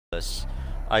this.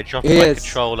 I dropped my Yes.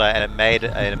 controller and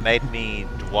it made me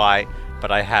Dwight, but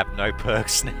I have no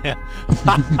perks now.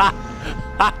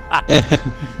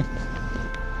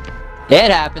 It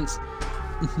happens.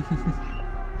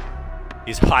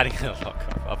 He's hiding in a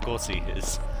lockup. Of course he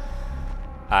is.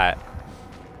 Alright.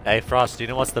 Hey Frost, do you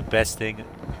know what's the best thing?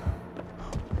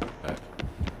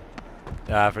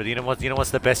 Do you know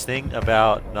what's the best thing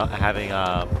about not having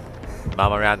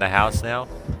Mum around the house now?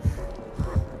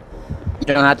 You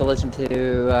don't have to listen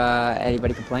to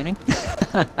anybody complaining.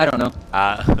 I don't know.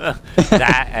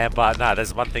 But no,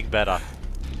 there's one thing better.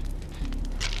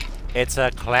 It's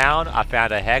a clown. I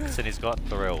found a hex and he's got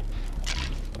thrill.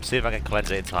 I'm seeing if I can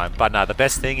cleanse it in time. But no, the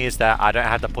best thing is that I don't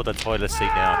have to put the toilet seat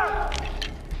down.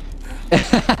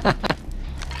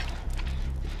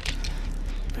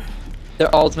 Their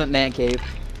ultimate man cave.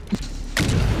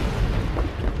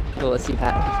 Toilet seat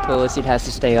has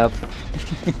to stay up.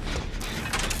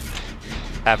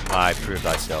 Have my prove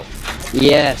thyself.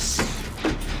 Yes.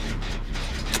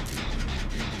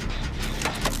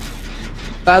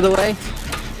 By the way,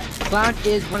 Clown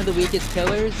is one of the weakest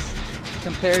killers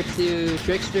compared to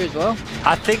Trickster as well.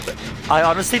 I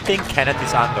honestly think Kenneth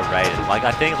is underrated. Like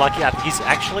I think he's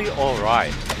actually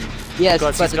alright. Yes,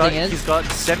 but the thing is, he's got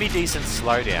semi-decent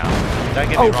slowdown. Don't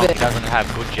get me wrong, he doesn't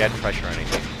have good gen pressure or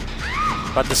anything.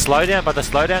 But the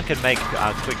slowdown can make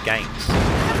quick gains.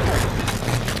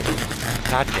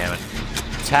 God damn it.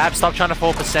 Tab, stop trying to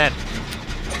 4%.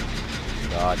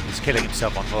 God, he's killing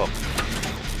himself on hook.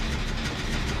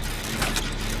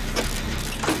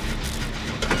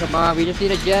 come on, we just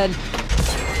need a gen.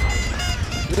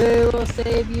 We will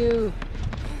save you.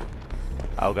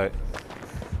 I'll go.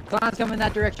 Clown's coming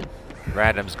that direction.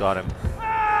 Random's got him.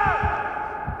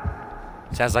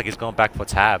 Sounds like he's going back for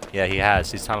Tab. Yeah, he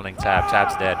has. He's tunneling Tab.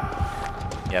 Tab's dead.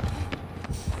 Yep.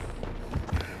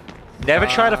 Never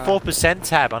try to 4%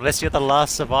 Tab unless you're the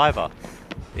last survivor.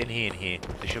 In here.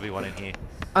 There should be one in here.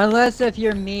 Unless if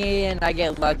you're me and I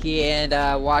get lucky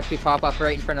and watch me pop up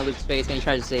right in front of Luke's face and he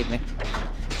tries to save me.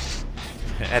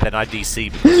 And then I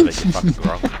DC because of it, you fucking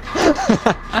grog.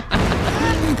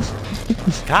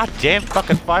 God damn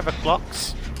fucking 5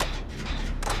 o'clocks.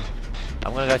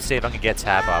 I'm gonna go see if I can get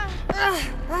Tab up.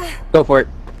 Go for it.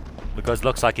 Because it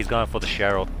looks like he's going for the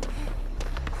Cheryl.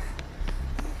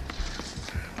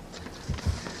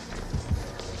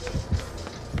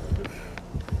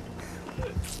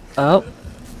 Oh.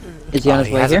 Is he on his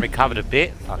way here? He hasn't here? recovered a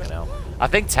bit. Fucking hell. I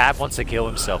think Tab wants to kill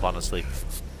himself, honestly.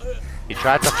 He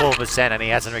tried to 4% and he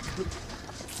hasn't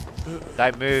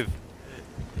Don't move.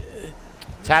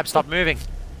 Tab, stop moving.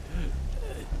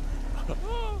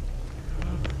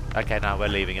 Okay, now we're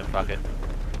leaving him. Fuck it.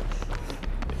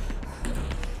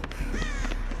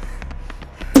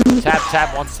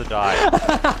 Tab wants to die.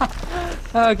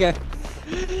 Okay.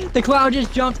 The clown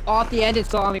just jumped off the end and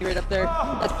saw me right up there.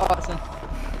 That's awesome.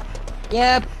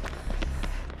 Yep.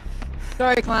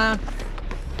 Sorry, clown.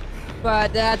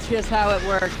 But that's just how it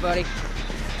works, buddy.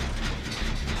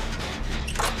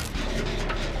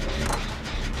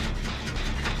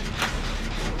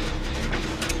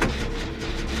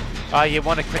 Oh, you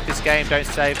want to quit this game? Don't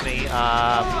save me.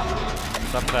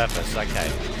 Some purpose.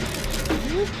 Okay.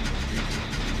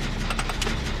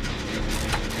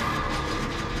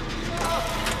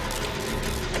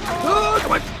 Oh,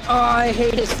 come on. Oh, I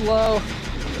hate it slow.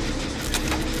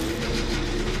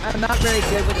 I'm not very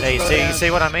good with it. Hey, you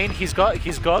see what I mean? He's got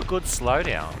good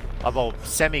slowdown. Well,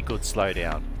 semi-good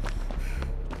slowdown.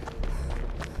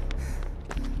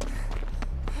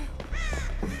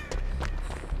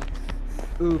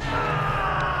 Oof.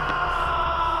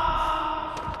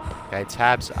 Okay,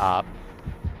 Tab's up.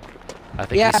 I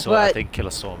think I think Killer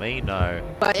saw me. No.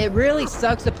 But it really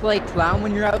sucks to play clown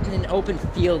when you're out in an open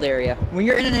field area. When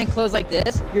you're in an enclosed like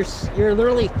this, your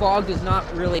literally fog does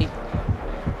not really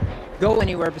go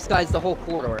anywhere besides the whole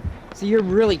corridor. So you're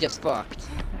really just fucked.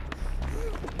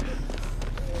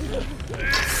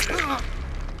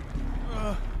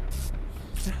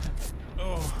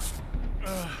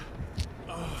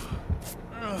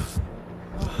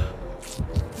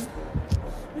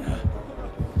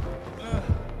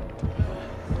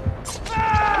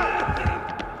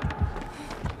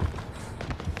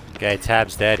 Okay,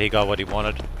 Tab's dead. He got what he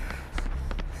wanted.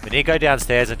 We need to go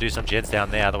downstairs and do some gens down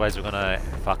there, otherwise we're gonna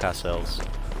fuck ourselves.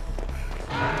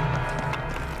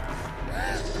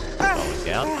 Going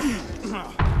down.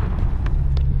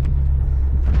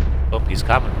 Oh, he's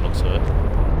coming. Looks good.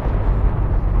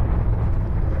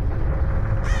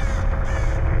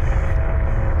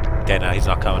 Okay, no, he's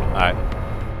not coming. Alright.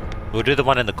 We'll do the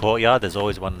one in the courtyard. There's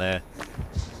always one there.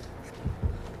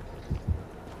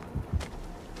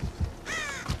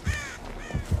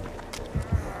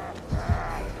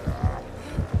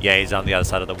 Yeah, he's on the other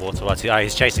side of the water. Oh,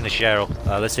 he's chasing the Cheryl.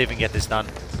 Let's see if we can get this done.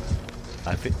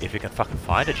 If we can fucking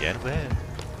find a gen, where?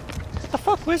 What the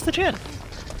fuck? Where's the gen?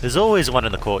 There's always one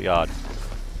in the courtyard.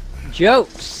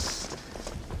 Jokes.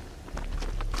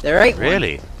 There ain't one.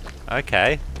 Really?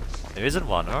 Okay. There isn't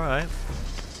one. All right.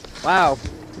 Wow.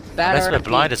 Bad Unless we're RP.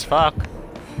 blind as fuck.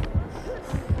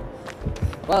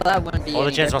 Well, that wouldn't be All the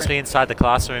any gens must be different. inside the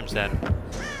classrooms then.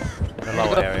 In the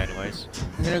lower area, anyways.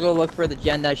 I'm gonna go look for the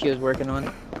gen that she was working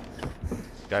on.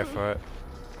 Go for it.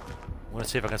 I want to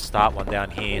see if I can start one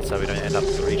down here so we don't end up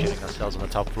regenerating ourselves on the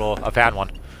top floor. I found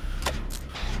one.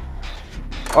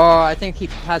 Oh, I think he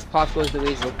has Pop Goes the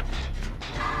Weasel.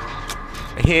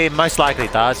 He most likely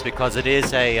does because it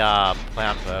is a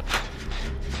clown perk.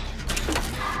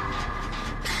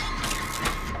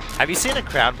 Have you seen a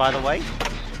crown, by the way?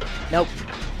 Nope.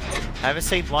 Haven't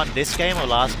seen one this game or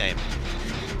last game?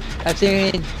 I've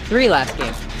seen 3 last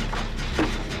game.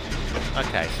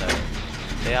 Okay, so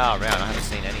they are around. I haven't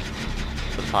seen any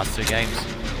for the past 2 games.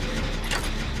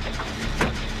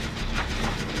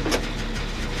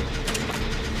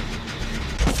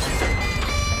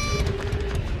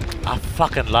 I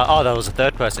fucking love. Oh, there was a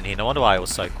 3rd person here. No wonder why I was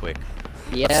so quick.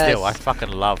 Yes. But still, I fucking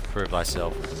love Prove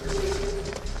Thyself.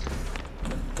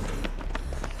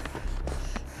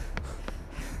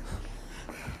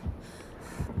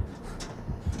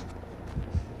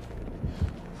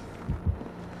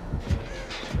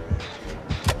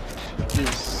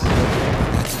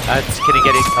 Can he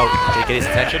get his, can he get his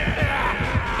attention?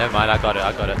 Never mind, I got it,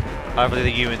 I got it. Hopefully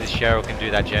you and this Cheryl can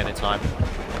do that gen in time.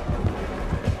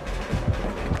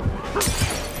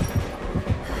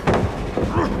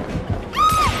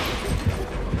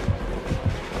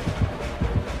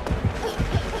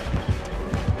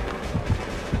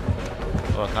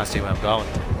 Oh, I can't see where I'm going.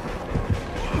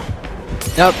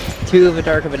 Nope. Too of a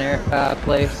dark of an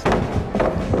place.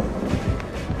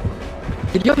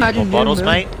 Could you imagine More bottles, Moon?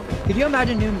 mate? Could you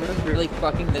imagine New Moon really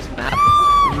fucking this map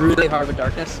really hard with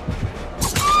darkness?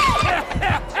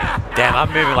 Damn,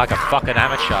 I'm moving like a fucking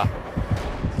amateur.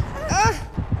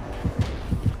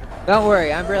 Don't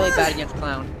worry, I'm really bad against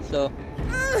Clown, so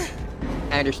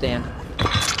I understand.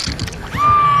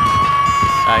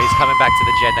 He's coming back to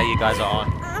the gen that you guys are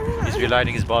on. He's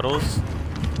reloading his bottles.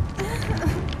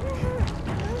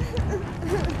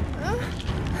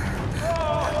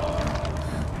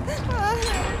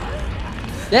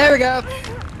 There we go.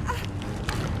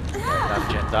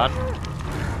 That gen done.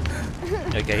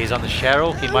 Okay, he's on the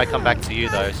Cheryl. He might come back to you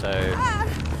though, so...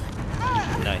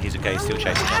 No, he's okay. He's still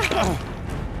chasing him.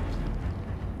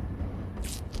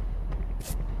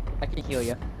 I can heal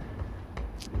you.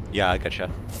 Yeah, I gotcha.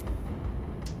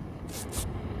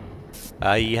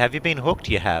 Have you been hooked?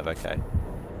 You have, okay.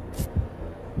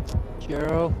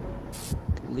 Cheryl,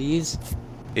 please.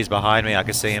 He's behind me, I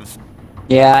can see him.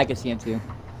 Yeah, I can see him too.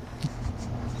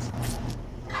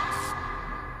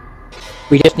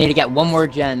 We just need to get one more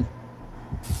gen.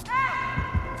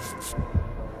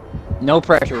 No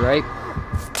pressure, right?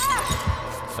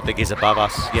 I think he's above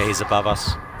us. Yeah, he's above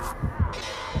us.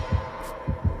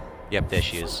 Yep, there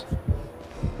she is.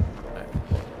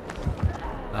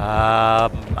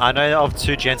 I know of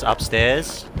 2 gens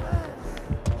upstairs.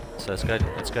 So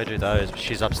let's go do those.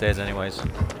 She's upstairs anyways.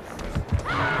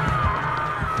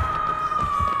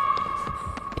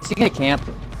 Is he gonna camp?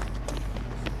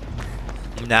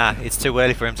 Nah, it's too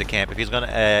early for him to camp. If he's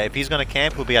gonna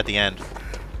camp, we'll be at the end.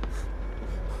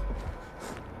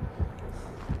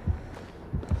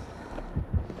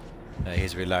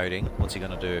 He's reloading. What's he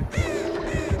gonna do?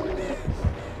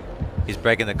 He's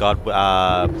breaking the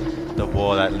the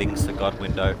wall that links the God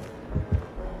window.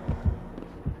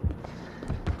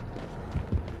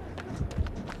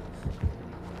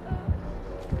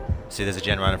 See, there's a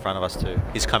gen right in front of us too.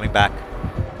 He's coming back.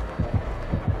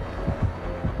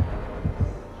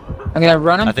 I'm gonna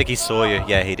run him. I think he saw you.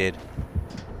 Yeah, he did.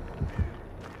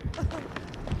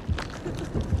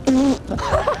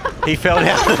 He fell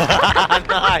down.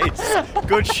 Nice.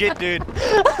 Good shit, dude.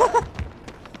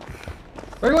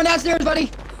 We're going downstairs, buddy.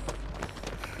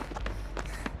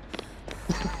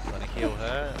 Gonna heal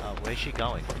her. Where's she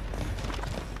going?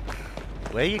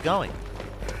 Where are you going?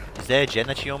 Is there a gen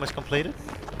that she almost completed?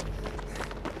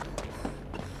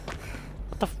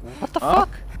 What the fuck?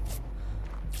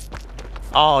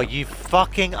 Oh, you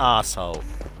fucking asshole.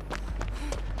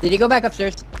 Did he go back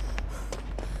upstairs?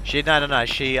 No.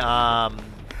 She,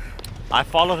 I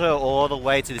followed her all the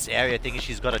way to this area thinking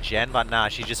she's got a gen, but nah,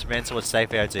 she just ran to a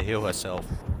safe area to heal herself.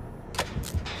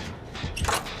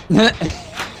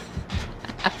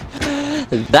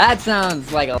 That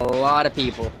sounds like a lot of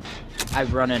people.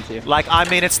 I've run into. Like, I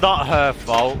mean, it's not her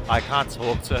fault. I can't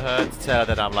talk to her to tell her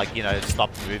that I'm like, you know, stop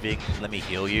moving, let me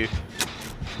heal you.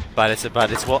 But it's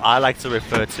what I like to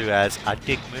refer to as a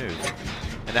dick move.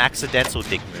 An accidental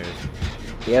dick move.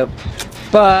 Yep.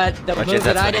 But the Which move is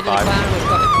that at I did to the 25. clown was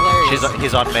fucking hilarious.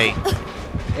 He's on me.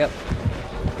 Yep.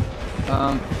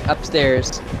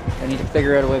 Upstairs. I need to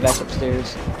figure out a way back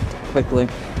upstairs. Quickly.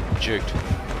 Juked.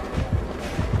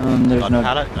 There's God no...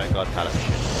 pallet? No, God pallet.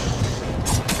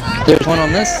 There's one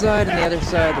on this side, and the other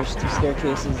side there's 2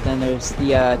 staircases, then there's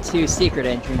the 2 secret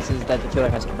entrances that the killer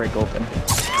has to break open.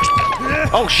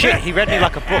 Oh shit, he read me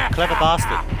like a book, clever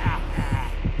bastard.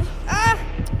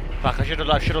 Fuck, I should have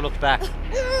looked back.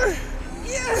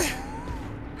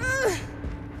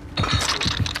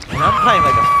 And I'm playing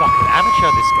like a fucking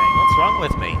amateur this game, what's wrong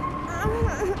with me?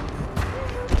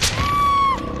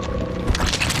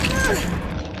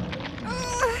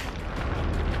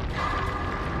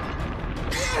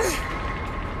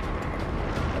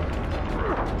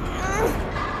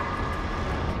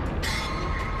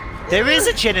 There is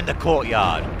a gen in the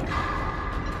courtyard.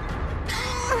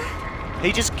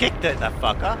 He just kicked it, that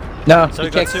fucker. No, So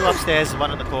we've got 2 upstairs and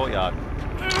 1 in the courtyard.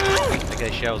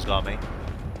 Okay, Shell's got me.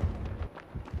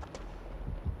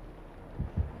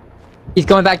 He's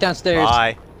going back downstairs.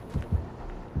 Bye.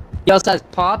 He also has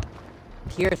pop,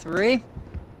 tier 3.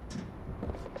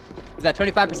 That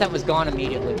 25% was gone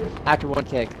immediately after 1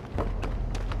 kick.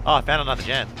 Oh, I found another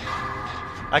gen.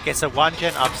 Okay, so 1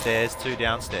 gen upstairs, 2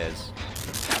 downstairs.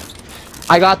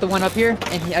 I got the one up here,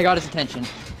 and I got his attention.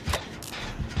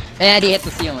 And he hit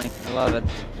the ceiling. I love it.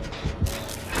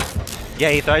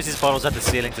 Yeah, he throws his bottles at the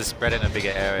ceiling to spread it in a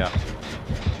bigger area.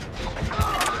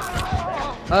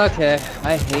 Okay,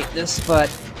 I hate this, but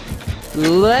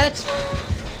let's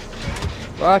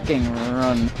fucking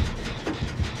run.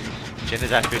 Gen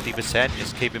is at 50%,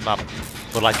 just keep him up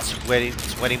for like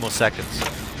 20 more seconds.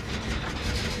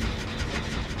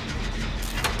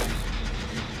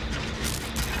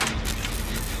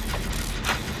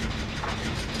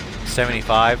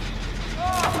 $75.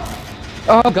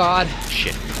 Oh god.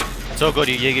 Shit. It's all good.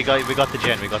 We got the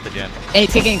gen. We got the gen. Hey,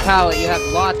 kicking pallet, you have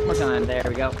lots more time. There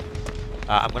we go.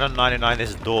 I'm gonna 99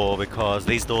 this door because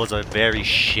these doors are very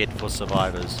shit for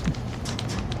survivors.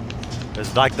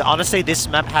 Because like, honestly, this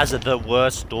map has the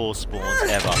worst door spawns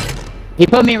ever. He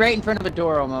put me right in front of a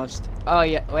door almost. Oh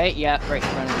yeah, wait, yeah, right in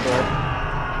front of the door.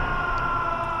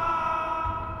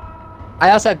 I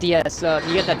also have DS, so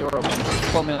you get that door open.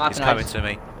 Pull me off He's and coming to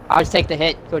me. I'll just take the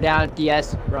hit, go down,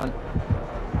 DS, run.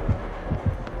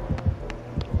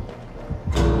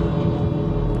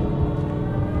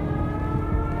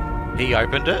 He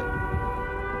opened it.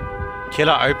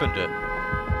 Killer opened it.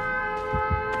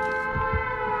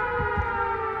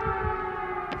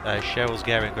 Cheryl's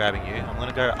grabbing you. I'm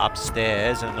gonna go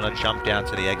upstairs and I'm gonna jump down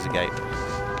to the exit gate.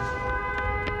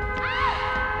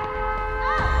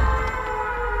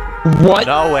 What?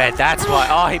 Nowhere, that's why.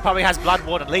 Oh, he probably has blood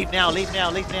warden. Leave now, leave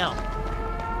now, leave now.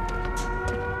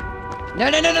 No,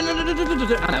 no, no, no, no, no, no, no, no,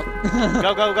 no, I'm out.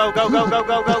 Go, go, go, go, go, go,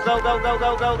 go, go, go, go, go,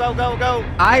 go, go, go, go, go.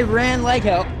 I ran like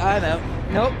hell. I'm out.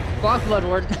 Nope, fuck blood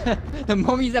ward. The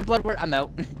moment you said blood ward, I'm out.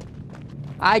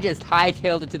 I just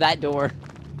hightailed it to that door.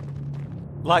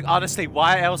 Like, honestly,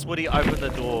 why else would he open the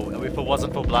door if it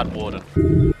wasn't for blood warden?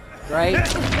 Right?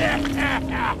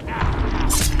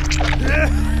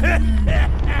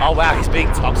 Oh wow, he's being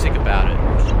toxic about it.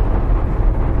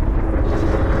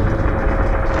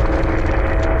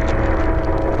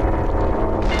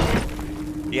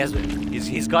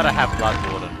 He's got to have blood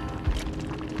warden.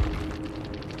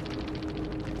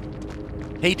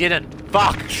 He didn't.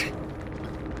 Fuck.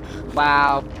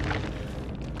 Wow.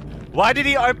 Why did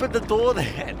he open the door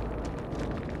then?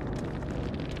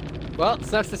 Well,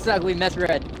 sucks to suck, we mess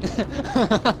red.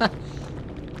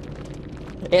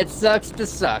 It sucks to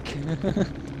suck.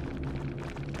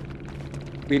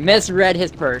 We misread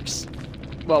his perks.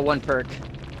 Well, 1 perk.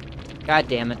 God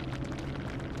damn it.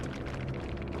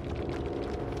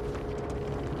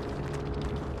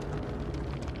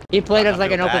 He played us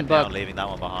like an open book. Leaving that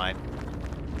one behind.